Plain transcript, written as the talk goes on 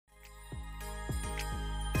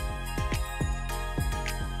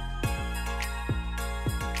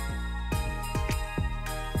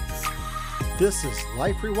This is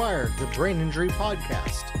Life Rewired, the brain injury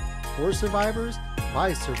podcast for survivors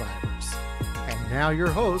by survivors. And now your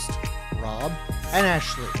hosts, Rob and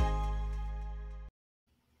Ashley.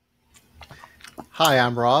 Hi,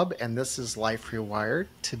 I'm Rob, and this is Life Rewired.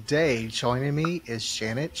 Today, joining me is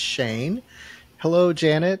Janet Schoen. Hello,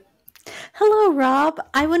 Janet. Hello, Rob.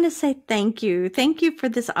 I want to say thank you. Thank you for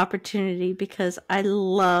this opportunity because I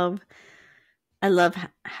love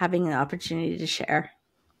having the opportunity to share.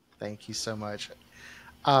 Thank you so much.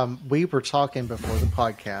 We were talking before the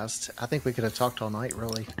podcast. I think we could have talked all night,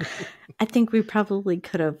 really. I think we probably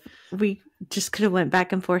could have. We just could have went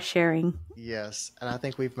back and forth sharing. Yes, and I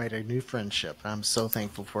think we've made a new friendship. I'm so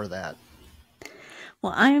thankful for that.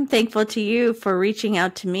 Well, I am thankful to you for reaching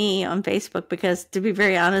out to me on Facebook because, to be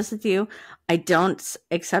very honest with you, I don't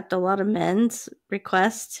accept a lot of men's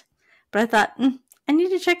requests. But I thought, I need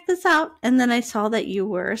to check this out. And then I saw that you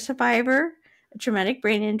were a survivor, a traumatic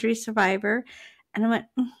brain injury survivor. And I went,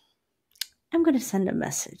 I'm going to send a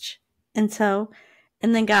message. And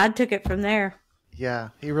then God took it from there.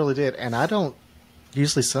 Yeah, he really did. And I don't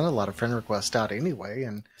usually send a lot of friend requests out anyway.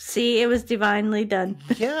 And see, it was divinely done.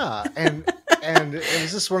 Yeah. And it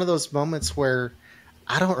was just one of those moments where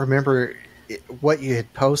I don't remember what you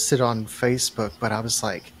had posted on Facebook, but I was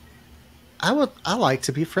like, I like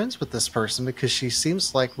to be friends with this person because she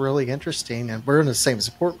seems like really interesting and we're in the same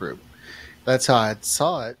support group. That's how I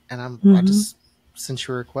saw it. And I just sent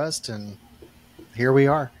you a request and here we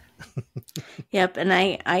are. Yep. And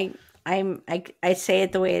I say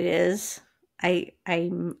it the way it is.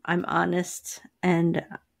 I'm honest. And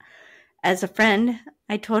as a friend,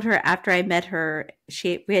 I told her after I met her,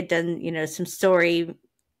 we had done, some stories,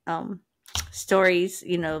 live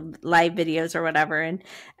videos or whatever.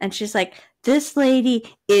 And she's like, this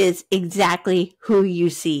lady is exactly who you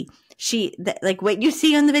see. Like what you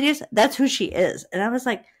see on the videos, that's who she is. And I was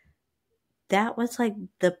like, that was like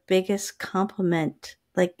the biggest compliment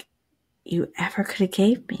like you ever could have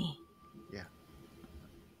gave me. Yeah.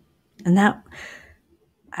 And that,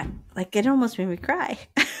 it almost made me cry,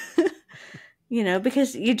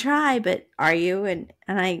 because you try, but are you? And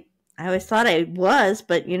I always thought I was,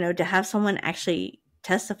 but to have someone actually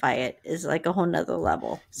testify it is like a whole nother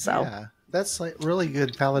level. So yeah, that's like really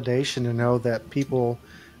good validation to know that people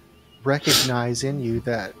recognize in you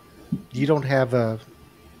that you don't have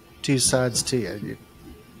two sides to you.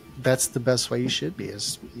 That's the best way you should be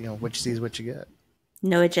is, what you see is what you get.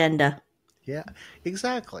 No agenda. Yeah,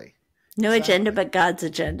 exactly. No agenda, but God's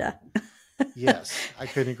agenda. Yes, I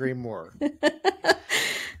couldn't agree more.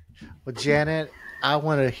 Well, Janet, I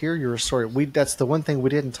want to hear your story. That's the one thing we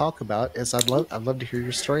didn't talk about is I'd love to hear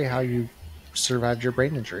your story, how you survived your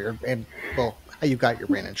brain injury how you got your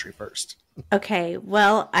brain injury first. Okay,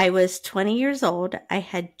 well, I was 20 years old. I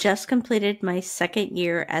had just completed my second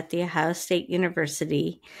year at the Ohio State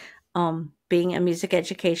University, being a music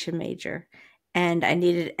education major. And I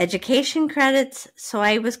needed education credits, so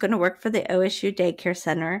I was going to work for the OSU Daycare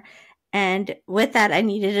Center. And with that, I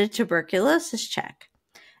needed a tuberculosis check.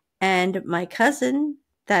 And my cousin,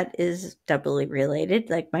 that is doubly related,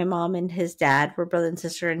 like my mom and his dad were brother and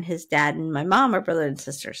sister, and his dad and my mom are brother and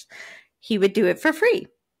sisters. He would do it for free.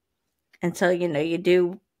 And so, you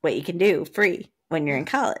do what you can do free when you're in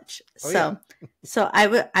college. So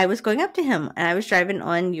I was going up to him and I was driving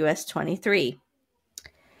on US 23.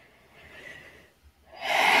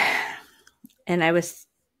 And I was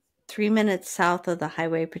 3 minutes south of the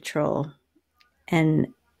highway patrol. And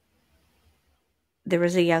there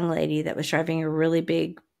was a young lady that was driving a really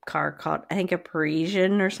big car called, I think, a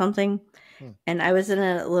Parisian or something. And I was in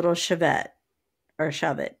a little Chevette, or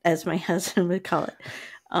shove-it, as my husband would call it.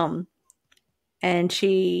 And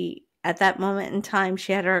she, at that moment in time,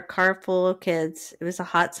 she had her car full of kids. It was a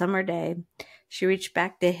hot summer day. She reached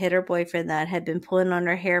back to hit her boyfriend that had been pulling on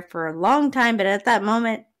her hair for a long time. But at that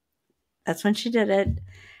moment, that's when she did it.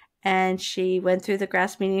 And she went through the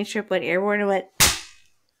grass median strip, went airborne, and went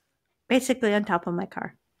basically on top of my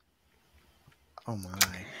car. Oh, my.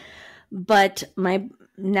 But my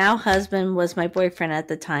now husband was my boyfriend at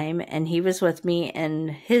the time. And he was with me and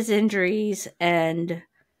his injuries, and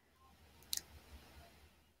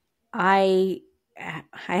I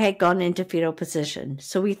had gone into fetal position.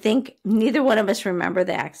 So we think neither one of us remember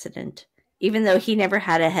the accident. Even though he never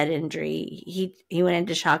had a head injury, he went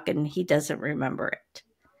into shock and he doesn't remember it.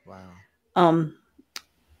 Wow.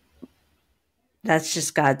 That's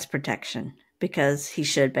just God's protection because he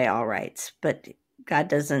should by all rights. But God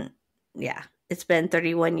doesn't. Yeah, it's been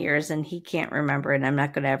 31 years and he can't remember, and I'm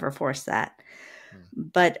not going to ever force that.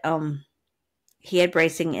 But he had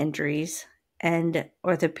bracing injuries and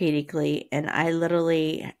orthopedically, and I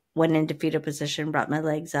literally went into fetal position, brought my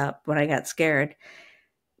legs up when I got scared,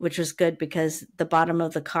 which was good because the bottom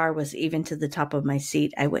of the car was even to the top of my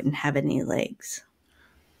seat. I wouldn't have any legs.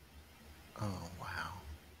 Oh,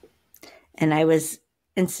 wow. And I was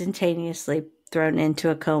instantaneously thrown into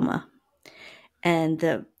a coma. And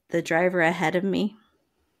the driver ahead of me,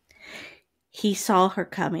 he saw her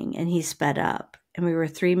coming and he sped up. And we were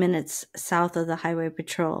 3 minutes south of the highway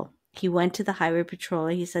patrol. He went to the highway patrol.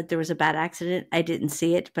 He said there was a bad accident. I didn't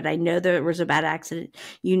see it, but I know there was a bad accident.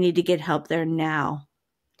 You need to get help there now.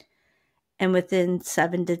 And within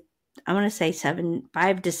 5 to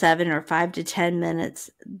 7 or 5 to 10 minutes,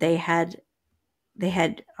 they had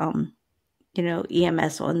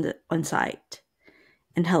EMS on site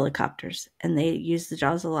and helicopters, and they used the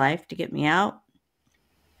jaws of life to get me out.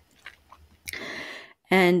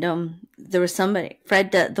 And there was somebody.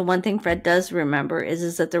 The one thing Fred does remember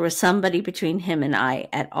is that there was somebody between him and I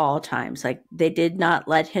at all times. Like, they did not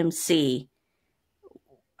let him see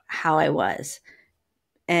how I was.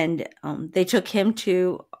 And they took him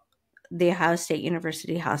to the Ohio State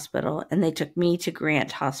University Hospital, and they took me to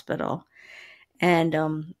Grant Hospital. And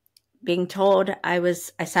being told I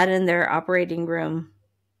sat in their operating room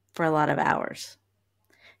for a lot of hours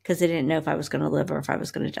because they didn't know if I was going to live or if I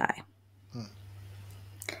was going to die.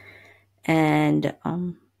 And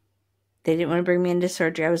they didn't want to bring me into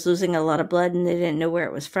surgery. I was losing a lot of blood, and they didn't know where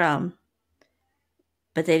it was from.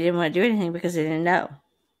 But they didn't want to do anything because they didn't know.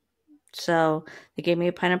 So they gave me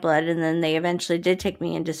a pint of blood, and then they eventually did take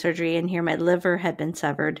me into surgery, and here my liver had been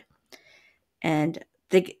severed. And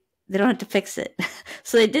they don't have to fix it.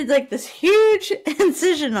 So they did like this huge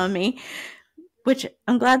incision on me, which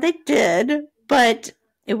I'm glad they did, but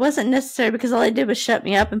it wasn't necessary because all they did was shut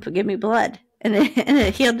me up and give me blood, and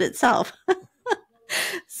it healed itself.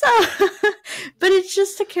 So, but it's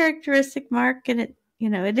just a characteristic, Mark, and it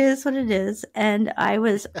is what it is. And I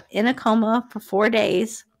was in a coma for 4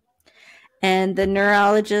 days, and the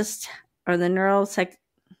neurologist or the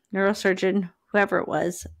neurosurgeon, whoever it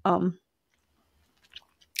was,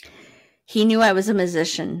 he knew I was a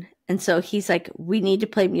musician. And so he's like, we need to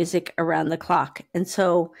play music around the clock. And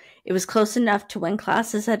so it was close enough to when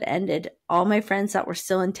classes had ended. All my friends that were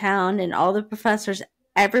still in town and all the professors,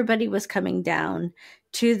 everybody was coming down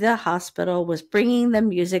to the hospital, was bringing them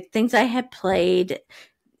music, things I had played,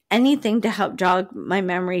 anything to help jog my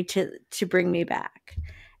memory to bring me back.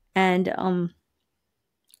 And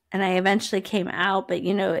I eventually came out, but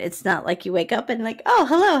it's not like you wake up and like, oh,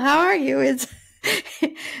 hello, how are you? It's,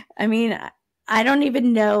 I mean, I don't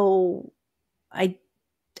even know. I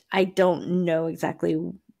don't know exactly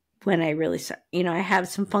when I really start. I have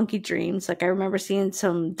some funky dreams. Like, I remember seeing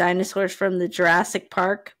some dinosaurs from the Jurassic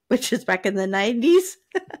Park, which is back in the 90s,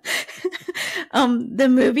 the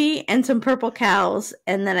movie, and some purple cows.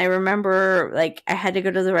 And then I remember, like, I had to go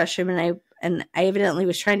to the restroom, and I evidently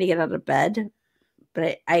was trying to get out of bed,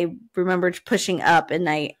 but I remembered pushing up, and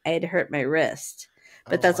I had hurt my wrist.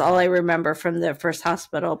 But that's all I remember from the first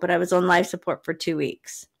hospital. But I was on life support for 2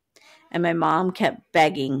 weeks. And my mom kept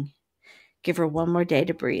begging, give her one more day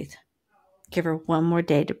to breathe. Give her one more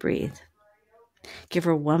day to breathe. Give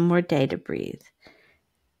her one more day to breathe.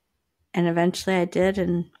 And eventually I did,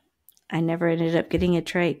 and I never ended up getting a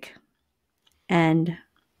trach. And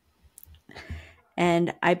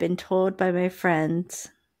I've been told by my friends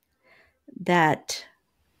that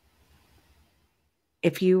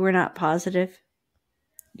if you were not positive,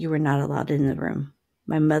 you were not allowed in the room.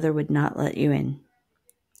 My mother would not let you in.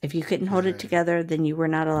 If you couldn't hold it together, then you were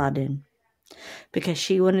not allowed in. Because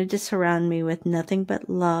she wanted to surround me with nothing but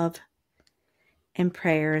love and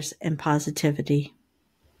prayers and positivity.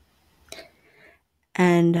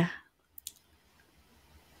 And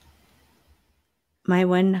my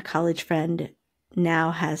one college friend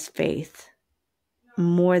now has faith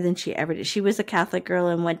more than she ever did. She was a Catholic girl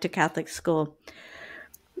and went to Catholic school.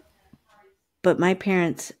 But my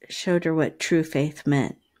parents showed her what true faith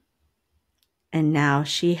meant. And now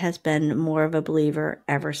she has been more of a believer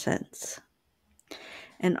ever since.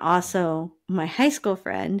 And also, my high school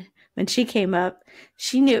friend, when she came up,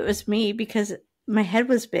 she knew it was me because my head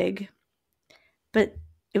was big, but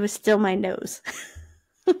it was still my nose.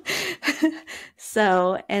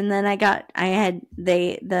 So, and then the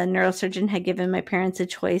neurosurgeon had given my parents a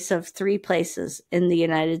choice of 3 places in the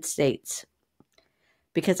United States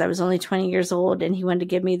because I was only 20 years old, and he wanted to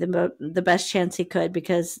give me the best chance he could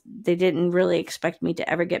because they didn't really expect me to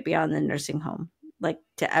ever get beyond the nursing home, like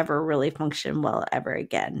to ever really function well ever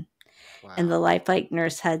again. Wow. And the lifelike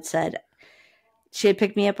nurse had said, she had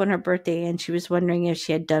picked me up on her birthday, and she was wondering if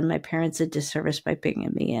she had done my parents a disservice by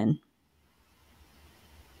bringing me in.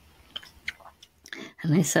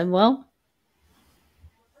 And I said, well,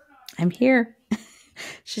 I'm here.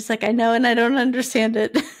 She's like, I know, and I don't understand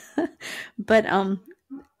it. But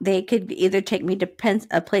they could either take me to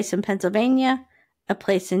a place in Pennsylvania, a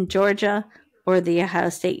place in Georgia, or the Ohio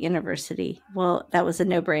State University. Well, that was a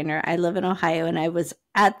no-brainer. I live in Ohio, and I was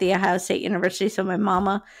at the Ohio State University, so my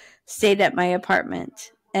mama stayed at my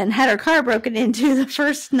apartment and had her car broken into the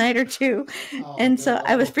first night or two. Oh And so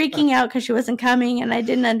I was no. freaking out because she wasn't coming, and I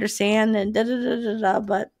didn't understand, and da da da da da.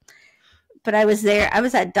 But I was there. I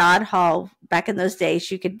was at Dodd Hall back in those days.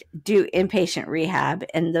 You could do inpatient rehab,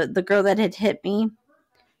 and the girl that had hit me,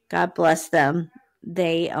 God bless them,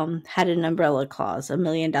 they had an umbrella clause, $1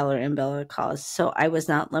 million umbrella clause. So I was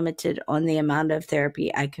not limited on the amount of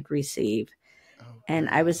therapy I could receive. Oh And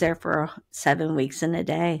I good. was there for 7 weeks and a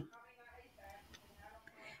day.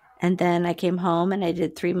 And then I came home and I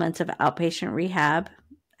did 3 months of outpatient rehab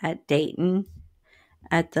at Dayton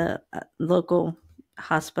at the local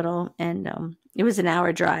hospital. And it was an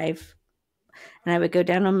hour drive. And I would go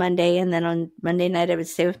down on Monday. And then on Monday night, I would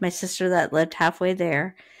stay with my sister that lived halfway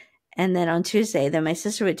there. And then on Tuesday, then my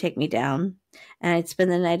sister would take me down and I'd spend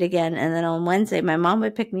the night again. And then on Wednesday, my mom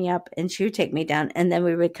would pick me up and she would take me down. And then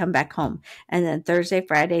we would come back home. And then Thursday,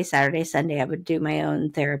 Friday, Saturday, Sunday, I would do my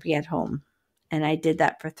own therapy at home. And I did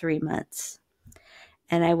that for 3 months.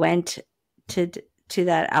 And I went to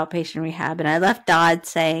that outpatient rehab and I left Dodd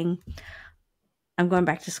saying, I'm going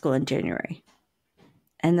back to school in January.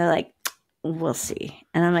 And they're like, we'll see.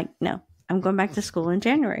 And I'm like, no, I'm going back to school in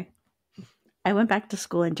January. I went back to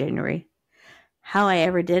school in January. How I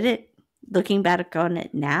ever did it, looking back on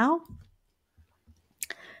it now,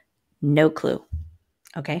 no clue.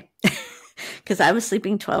 Okay. Because I was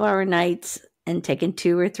sleeping 12-hour nights and taking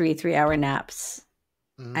 2 or 3 3-hour naps.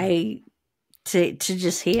 Mm. To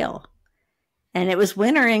just heal. And it was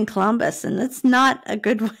winter in Columbus, and it's not a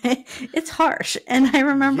good way. It's harsh. And I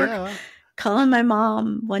remember Yeah. calling my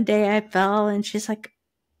mom one day. I fell, and she's like,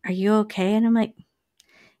 "Are you okay?" And I'm like,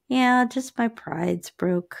 "Yeah, just my pride's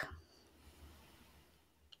broke,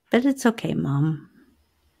 but it's okay, Mom."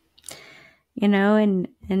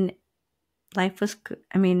 And life was good.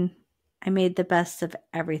 I mean, I made the best of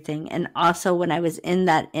everything. And also, when I was in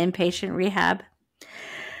that inpatient rehab,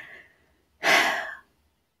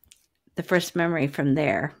 the first memory from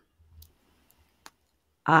there,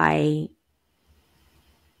 they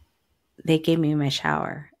gave me my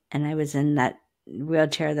shower, and I was in that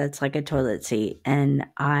wheelchair that's like a toilet seat, and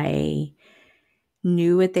I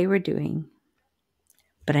knew what they were doing,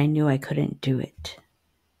 but I knew I couldn't do it.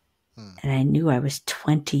 Mm. And I knew I was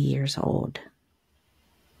 20 years old.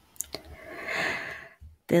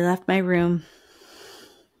 They left my room.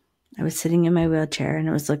 I was sitting in my wheelchair and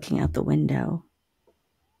I was looking out the window.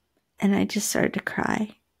 And I just started to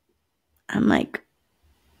cry. I'm like,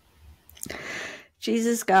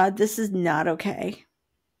 Jesus, God, this is not okay.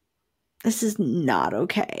 This is not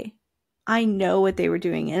okay. I know what they were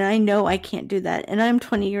doing, and I know I can't do that. And I'm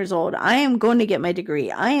 20 years old. I am going to get my degree.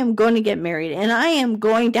 I am going to get married, and I am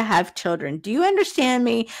going to have children. Do you understand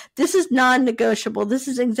me? This is non-negotiable. This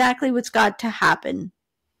is exactly what's got to happen.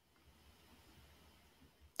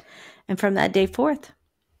 And from that day forth,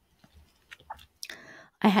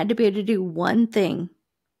 I had to be able to do one thing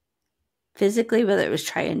physically, whether it was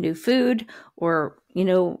try a new food or,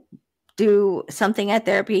 do something at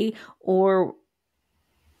therapy or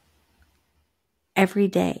every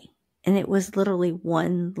day. And it was literally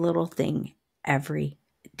one little thing every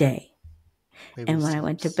day. Baby And when I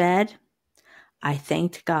went to steps. bed, I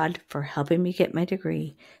thanked God for helping me get my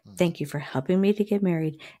degree. Mm. Thank you for helping me to get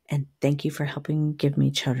married. And thank you for helping give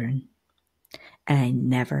me children. And I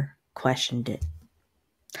never questioned it.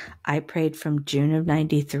 I prayed from June of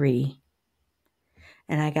 93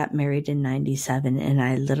 and I got married in 97, and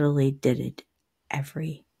I literally did it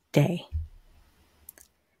every day.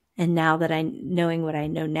 And now that knowing what I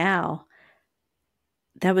know now,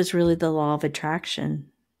 that was really the law of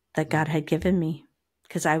attraction that God had given me,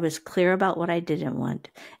 because I was clear about what I didn't want,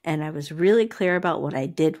 and I was really clear about what I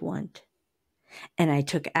did want. And I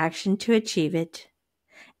took action to achieve it,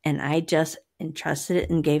 and I just entrusted it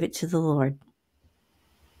and gave it to the Lord.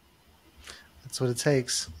 That's what it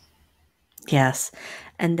takes. Yes.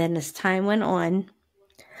 And then as time went on,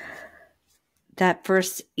 that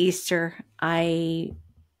first Easter, I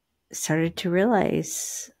started to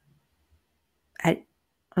realize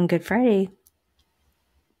on Good Friday,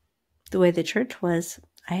 the way the church was,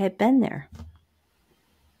 I had been there.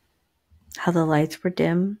 How the lights were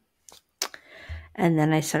dim. And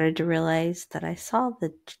then I started to realize that I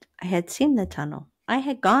had seen the tunnel. I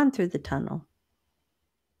had gone through the tunnel.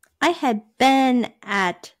 I had been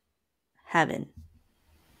at heaven.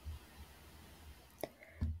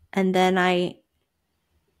 And then I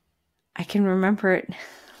I can remember it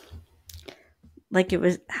like it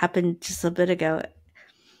was happened just a bit ago.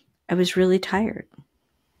 I was really tired.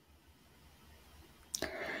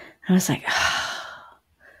 I was like, oh,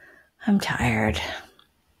 I'm tired.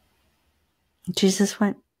 Jesus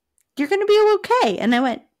went, "You're going to be okay." And I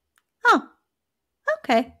went, "Oh,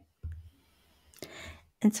 okay."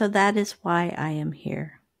 And so that is why I am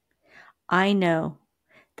here. I know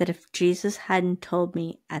that if Jesus hadn't told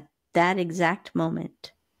me at that exact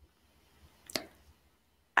moment,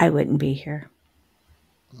 I wouldn't be here.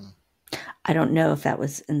 I don't know if that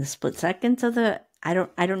was in the split seconds of the I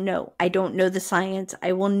don't know. I don't know the science.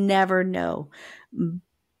 I will never know.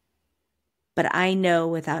 But I know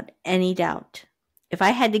without any doubt, if I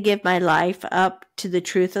had to give my life up to the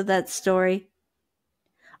truth of that story,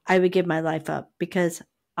 I would give my life up because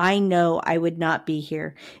I know I would not be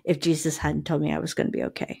here if Jesus hadn't told me I was going to be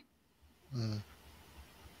okay.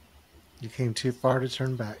 You came too far to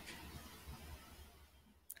turn back.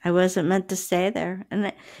 I wasn't meant to stay there. And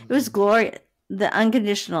it was glorious. The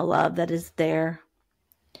unconditional love that is there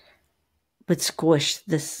would squish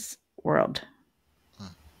this world.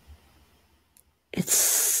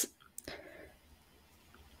 It's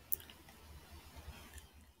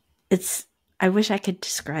I wish I could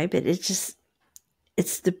describe it.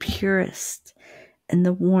 It's the purest and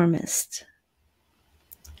the warmest.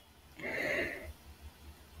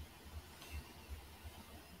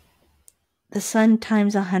 The sun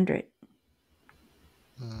times 100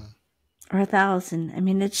 or 1,000. I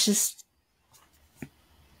mean, it's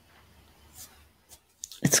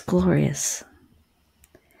glorious.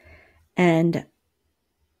 And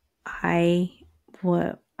I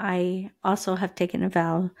also have taken a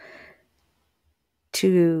vow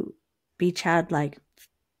to be childlike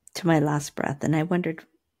to my last breath. And I wondered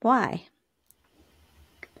why.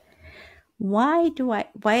 Why do I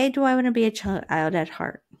want to be a child at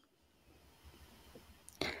heart?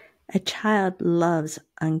 A child loves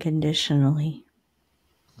unconditionally.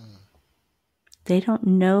 They don't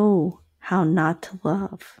know how not to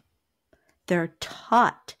love. They're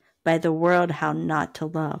taught by the world how not to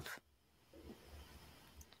love.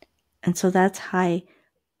 And so that's how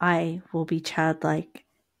I will be childlike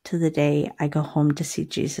to the day I go home to see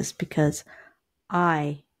Jesus, because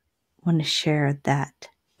I want to share that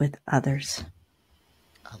with others.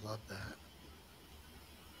 I love that.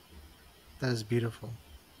 That is beautiful.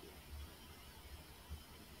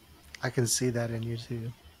 I can see that in you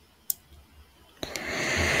too.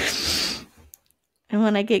 And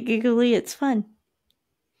when I get giggly, it's fun.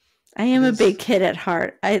 I am a big kid at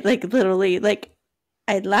heart. I literally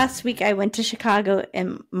last week I went to Chicago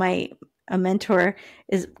and a mentor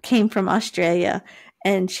came from Australia,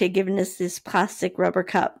 and she had given us this plastic rubber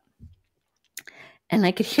cup. And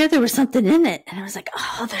I could hear there was something in it. And I was like,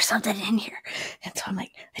 oh, there's something in here. And so I'm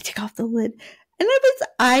like, I took off the lid. And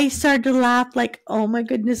I started to laugh like, oh my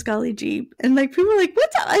goodness, golly gee. And like people were like,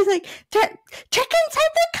 what's up? I was like, check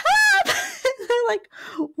inside the cup. And they're like,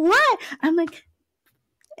 what? I'm like,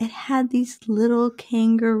 it had these little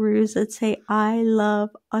kangaroos that say, I love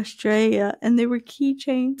Australia. And they were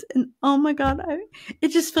keychains. And oh my God, it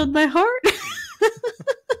just filled my heart.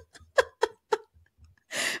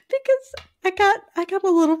 Because I got a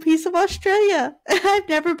little piece of Australia. I've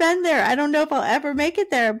never been there. I don't know if I'll ever make it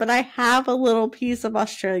there, but I have a little piece of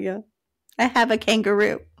Australia. I have a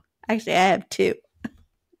kangaroo. Actually, I have two.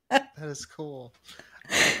 That is cool.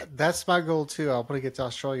 That's my goal too. I want to get to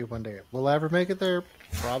Australia one day. Will I ever make it there?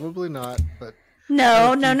 Probably not, but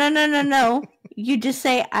no. You just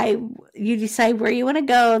say you decide where you want to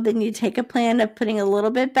go, then you take a plan of putting a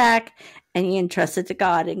little bit back and you entrust it to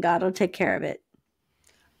God, and God will take care of it.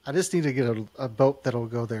 I just need to get a boat that'll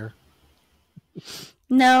go there.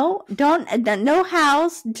 No, no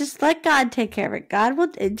house. Just let God take care of it. God will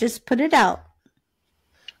just put it out.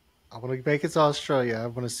 I want to make it to Australia. I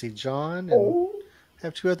want to see John and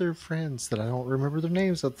have two other friends that I don't remember their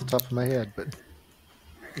names off the top of my head, but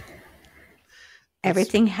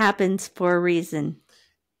everything happens for a reason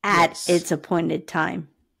at its appointed time.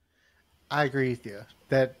 I agree with you.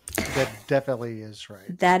 That definitely is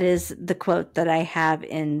right. That is the quote that I have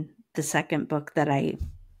in the second book that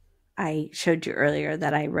I showed you earlier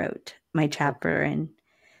that I wrote my chapter in.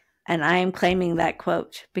 And I am claiming that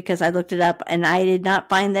quote because I looked it up and I did not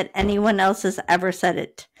find that anyone else has ever said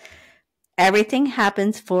it. Everything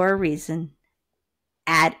happens for a reason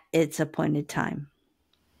at its appointed time.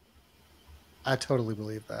 I totally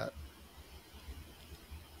believe that.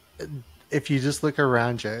 If you just look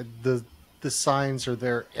around you, the signs are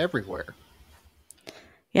there everywhere.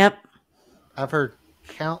 Yep. I've heard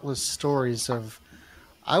countless stories of,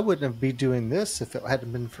 I wouldn't be doing this if it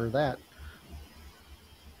hadn't been for that.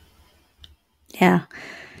 Yeah.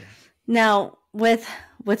 Yeah. Now, with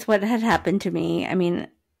what had happened to me, I mean,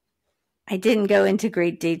 I didn't go into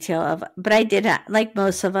great detail of, but I did, like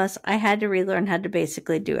most of us, I had to relearn how to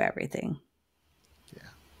basically do everything. Yeah.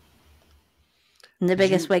 And the Did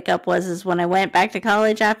biggest you? wake up was is when I went back to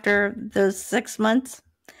college after those 6 months.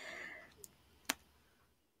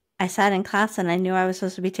 I sat in class and I knew I was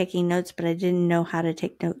supposed to be taking notes, but I didn't know how to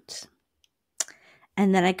take notes.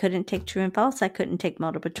 And then I couldn't take true and false. I couldn't take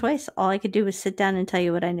multiple choice. All I could do was sit down and tell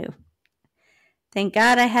you what I knew. Thank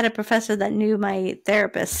God I had a professor that knew my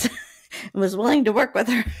therapist and was willing to work with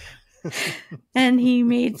her. And he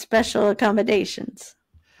made special accommodations.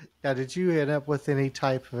 Yeah. Did you end up with any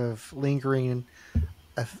type of lingering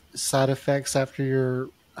side effects after your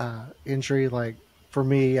injury? Like for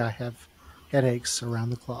me, I have headaches around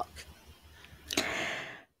the clock.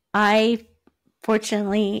 I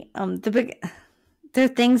fortunately, there are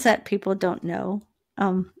things that people don't know.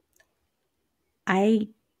 I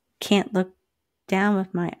can't look down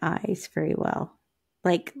with my eyes very well.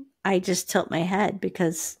 Like I just tilt my head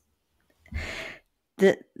because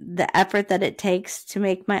the effort that it takes to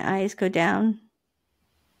make my eyes go down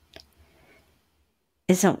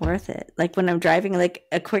isn't worth it. Like when I'm driving, like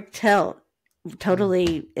a quick tilt Mm.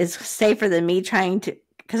 totally is safer than me trying to,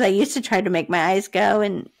 because I used to try to make my eyes go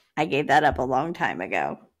and I gave that up a long time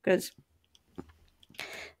ago because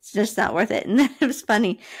it's just not worth it. And then it was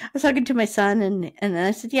funny. I was talking to my son and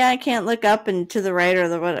I said, yeah, I can't look up and to the right or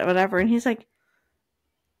the whatever. And he's like,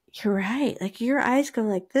 you're right. Like your eyes go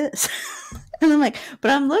like this. And I'm like,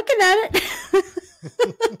 but I'm looking at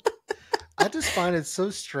it. I just find it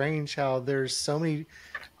so strange how there's so many,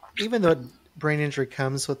 even though brain injury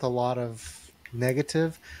comes with a lot of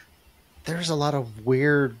negative, there's a lot of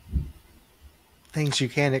weird things you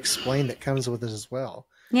can't explain that comes with it as well.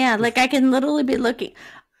 Yeah, like Bef- I can literally be looking.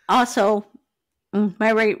 Also,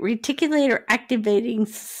 my reticulator activating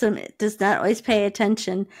system does not always pay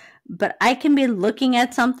attention, but I can be looking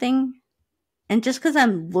at something, and just because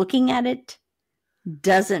I'm looking at it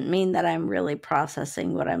doesn't mean that I'm really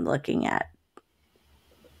processing what I'm looking at.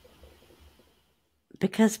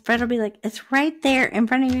 Because Fred will be like, it's right there in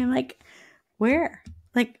front of me. I'm like, where?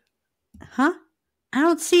 Like, huh? I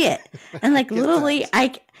don't see it. And I like get literally,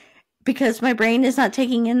 that. because my brain is not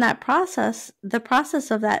taking in that process, the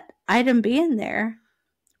process of that item being there.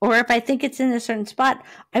 Or if I think it's in a certain spot,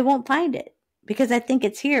 I won't find it because I think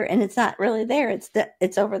it's here and it's not really there.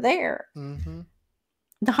 It's over there. Hmm.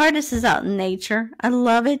 The hardest is out in nature. I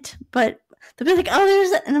love it, but they'll be like, "Oh,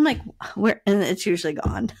 there's it," and I'm like, "Where?" And it's usually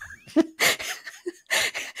gone.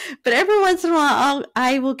 But every once in a while,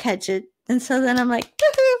 I will catch it, and so then I'm like,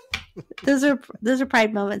 woohoo! Those are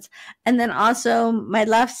pride moments. And then also my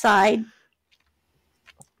left side,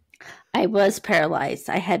 I was paralyzed.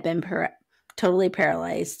 I had been totally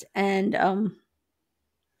paralyzed, and I'm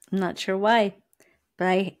not sure why, but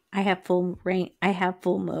I have full range. I have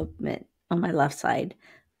full movement on my left side,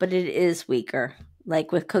 but it is weaker.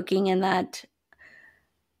 Like with cooking and that,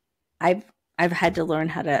 I've I've had to learn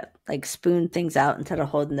how to like spoon things out instead of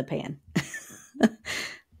holding the pan.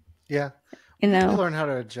 Yeah, you we know. learn how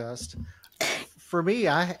to adjust. For me,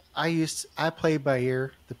 I played by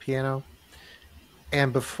ear the piano,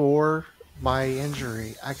 and before my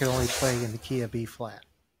injury, I could only play in the key of B flat.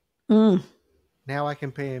 Mm, Now I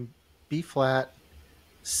can play in B flat,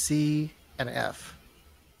 C, and F.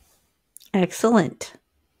 excellent.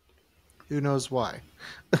 Who knows why?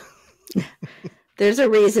 There's a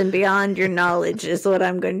reason beyond your knowledge, is what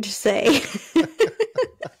I'm going to say.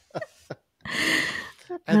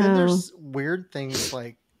 And then Oh, there's weird things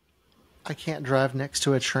like I can't drive next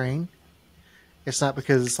to a train. It's not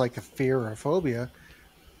because it's like a fear or a phobia,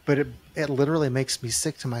 but it literally makes me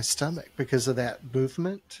sick to my stomach because of that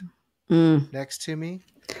movement mm, next to me.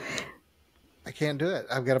 I can't do it.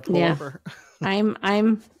 I've got to pull yeah. over. I'm.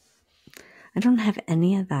 I don't have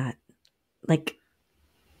any of that. Like,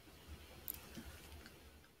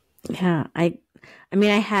 yeah, I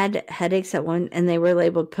mean, I had headaches at one, and they were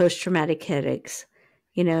labeled post-traumatic headaches,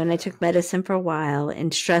 and I took medicine for a while,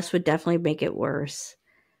 and stress would definitely make it worse.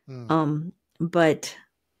 Hmm. But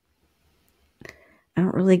I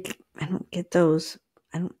don't get those.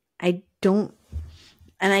 I don't,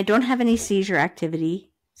 and I don't have any seizure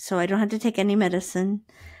activity, so I don't have to take any medicine.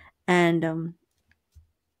 And,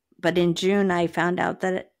 but in June, I found out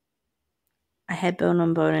that I had bone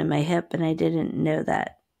on bone in my hip, and I didn't know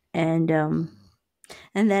that. And,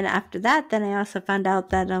 and then after that, then I also found out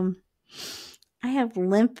that, I have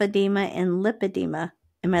lymphedema and lipedema.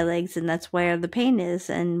 in my legs, and that's where the pain is.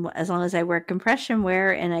 And as long as I wear compression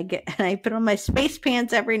wear and I put on my space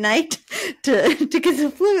pants every night to get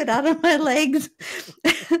the fluid out of my legs,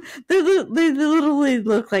 they literally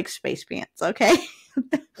look like space pants. Okay.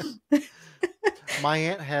 My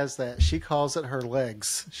aunt has that. She calls it her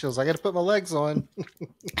legs. She goes, I got to put my legs on.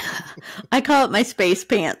 I call it my space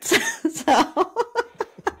pants. So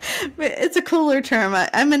it's a cooler term.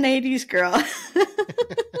 I'm an 80s girl.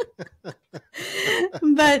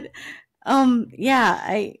 But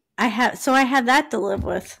yeah, I had that to live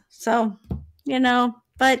with. So,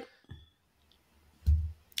 but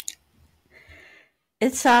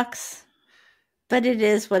it sucks. But it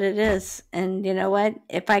is what it is. And you know what?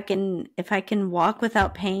 If I can walk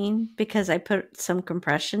without pain because I put some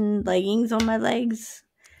compression leggings on my legs.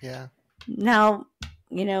 Yeah. Now,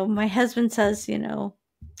 my husband says,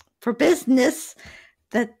 for business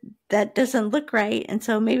that doesn't look right, and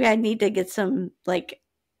so maybe I need to get some like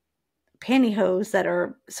pantyhose that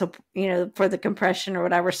are so for the compression or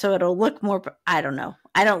whatever, so it'll look more. I don't know.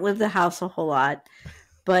 I don't leave the house a whole lot,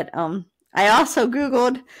 but I also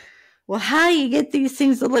Googled, well, how do you get these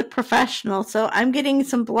things to look professional? So I'm getting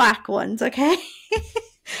some black ones, okay?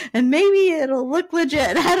 And maybe it'll look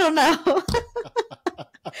legit. I don't know.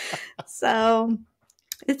 So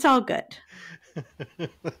it's all good.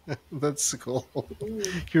 That's cool.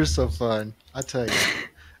 You're so fun. I tell you,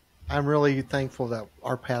 I'm really thankful that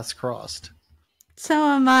our paths crossed. So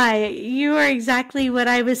am I. You are exactly what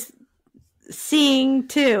I was seeing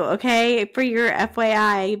too, okay? For your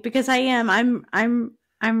FYI, because I'm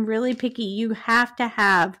really picky. You have to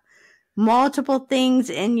have multiple things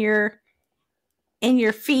in your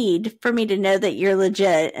feed for me to know that you're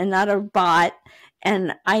legit and not a bot.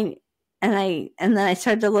 And then I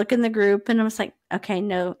started to look in the group and I was like, okay,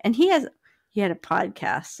 no. And he had a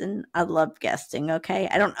podcast and I love guesting. Okay.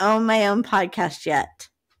 I don't own my own podcast yet.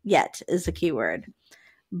 Yet is the key word.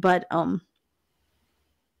 But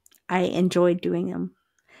I enjoyed doing them.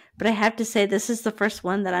 But I have to say, this is the first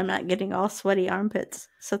one that I'm not getting all sweaty armpits.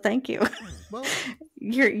 So thank you. Well,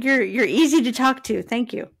 you're easy to talk to.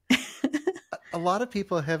 Thank you. a lot of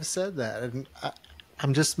people have said that, and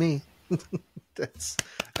I'm just me. That's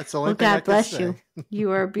the only thing I can bless say. you.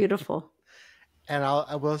 You are beautiful. And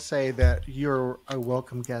I will say that you're a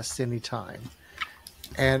welcome guest anytime.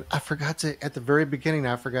 And I forgot to, at the very beginning,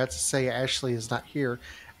 I forgot to say Ashley is not here.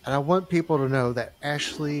 And I want people to know that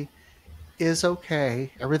Ashley is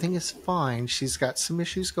okay. Everything is fine. She's got some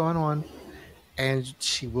issues going on. And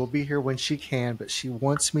she will be here when she can. But she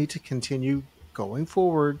wants me to continue going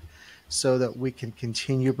forward so that we can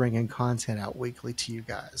continue bringing content out weekly to you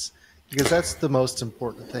guys. Because that's the most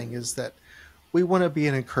important thing, is that we want to be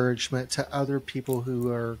an encouragement to other people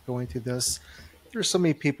who are going through this. There's so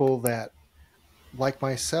many people that, like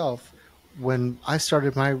myself, when I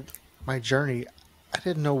started my journey, I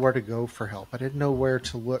didn't know where to go for help. I didn't know where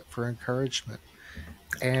to look for encouragement.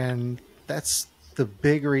 And that's the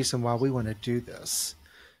big reason why we want to do this.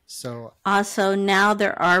 So also, now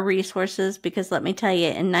there are resources, because let me tell you,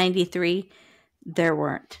 in 93, there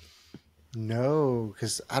weren't. No,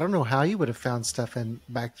 because I don't know how you would have found stuff in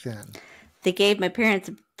back then. They gave my parents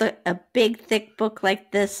a big, thick book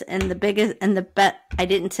like this, and the biggest, and the I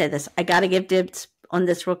didn't say this. I got to give dibs on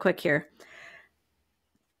this real quick here.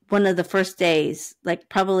 One of the first days, like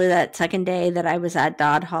probably that second day that I was at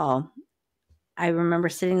Dodd Hall, I remember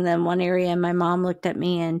sitting in one area, and my mom looked at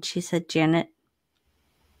me and she said, Janet,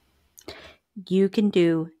 you can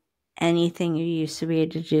do anything you used to be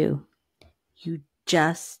able to do. You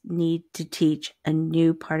just need to teach a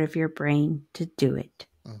new part of your brain to do it.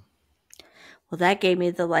 Well, that gave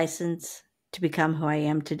me the license to become who I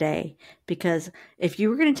am today. Because if you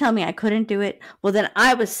were going to tell me I couldn't do it, well, then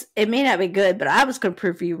it may not be good, but I was going to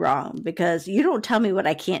prove you wrong, because you don't tell me what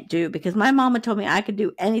I can't do, because my mama told me I could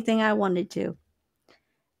do anything I wanted to.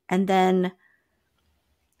 And then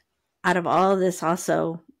out of all of this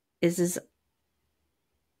also is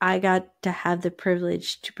I got to have the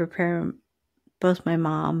privilege to prepare both my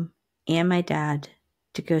mom and my dad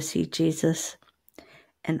to go see Jesus.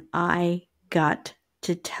 And I got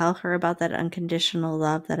to tell her about that unconditional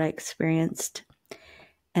love that I experienced.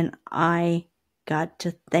 And I got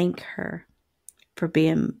to thank her for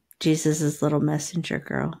being Jesus's little messenger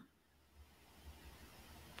girl.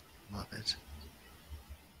 Love it.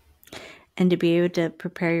 And to be able to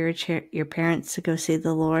prepare your parents to go see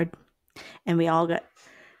the Lord. And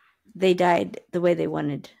they died the way they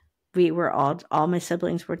wanted. We were all my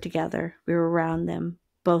siblings were together. We were around them,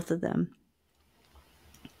 both of them.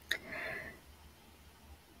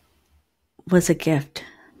 Was a gift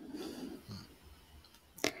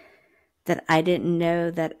that I didn't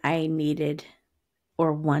know that I needed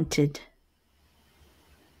or wanted,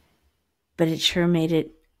 but it sure made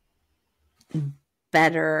it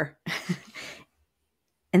better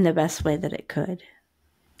in the best way that it could.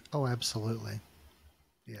 Oh, absolutely.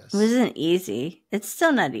 Yes. It wasn't easy. It's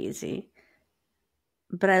still not easy.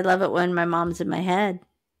 But I love it when my mom's in my head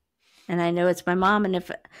and I know it's my mom. And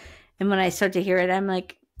when I start to hear it, I'm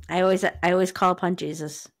like, I always call upon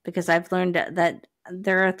Jesus, because I've learned that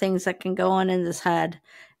there are things that can go on in this head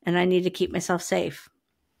and I need to keep myself safe.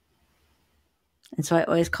 And so I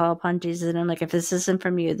always call upon Jesus, and I'm like, if this isn't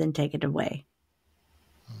from you, then take it away.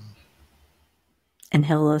 And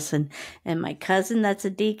he'll listen. And my cousin, that's a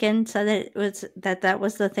deacon, said that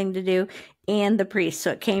was the thing to do, and the priest.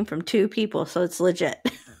 So it came from two people, so it's legit.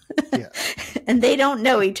 Yeah. And they don't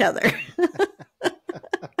know each other.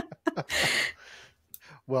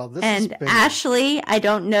 Well, this and has been... Ashley, I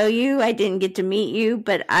don't know you. I didn't get to meet you,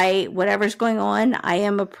 but whatever's going on, I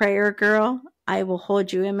am a prayer girl. I will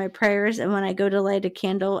hold you in my prayers. And when I go to light a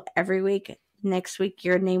candle every week, next week,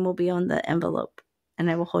 your name will be on the envelope, and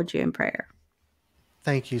I will hold you in prayer.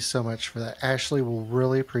 Thank you so much for that. Ashley will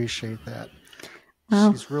really appreciate that.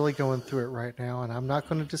 Well, she's really going through it right now, and I'm not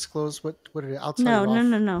going to disclose what it is. I'll tell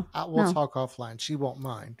you No. We'll talk offline. She won't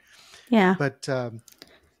mind. Yeah. But,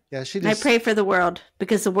 yeah, she I pray for the world,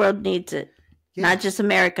 because the world needs it. Yeah. Not just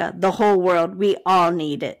America, the whole world. We all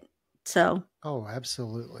need it. So. Oh,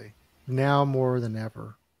 absolutely. Now more than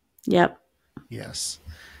ever. Yep. Yes.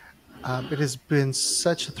 It has been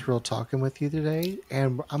such a thrill talking with you today,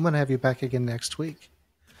 and I'm going to have you back again next week.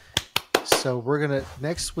 So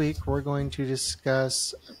next week, we're going to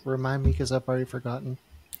discuss, remind me, because I've already forgotten.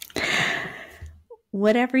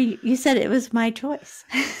 Whatever you said, it was my choice.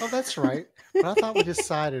 Oh, that's right. But I thought we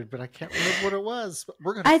decided, but I can't remember what it was. But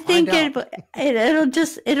we're going to find out.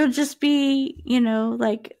 It'll just be,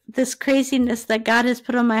 like this craziness that God has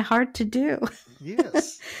put on my heart to do.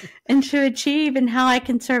 Yes. And to achieve, and how I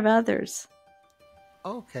can serve others.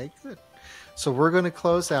 Okay, good. So we're going to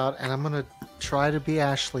close out, and I'm going to try to be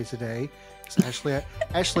Ashley today. Because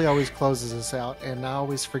Ashley always closes us out, and I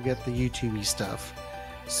always forget the YouTube-y stuff.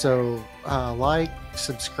 So like,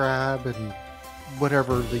 subscribe, and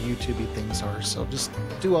whatever the YouTube-y things are. So just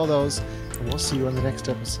do all those, and we'll see you on the next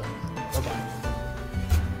episode. Bye-bye.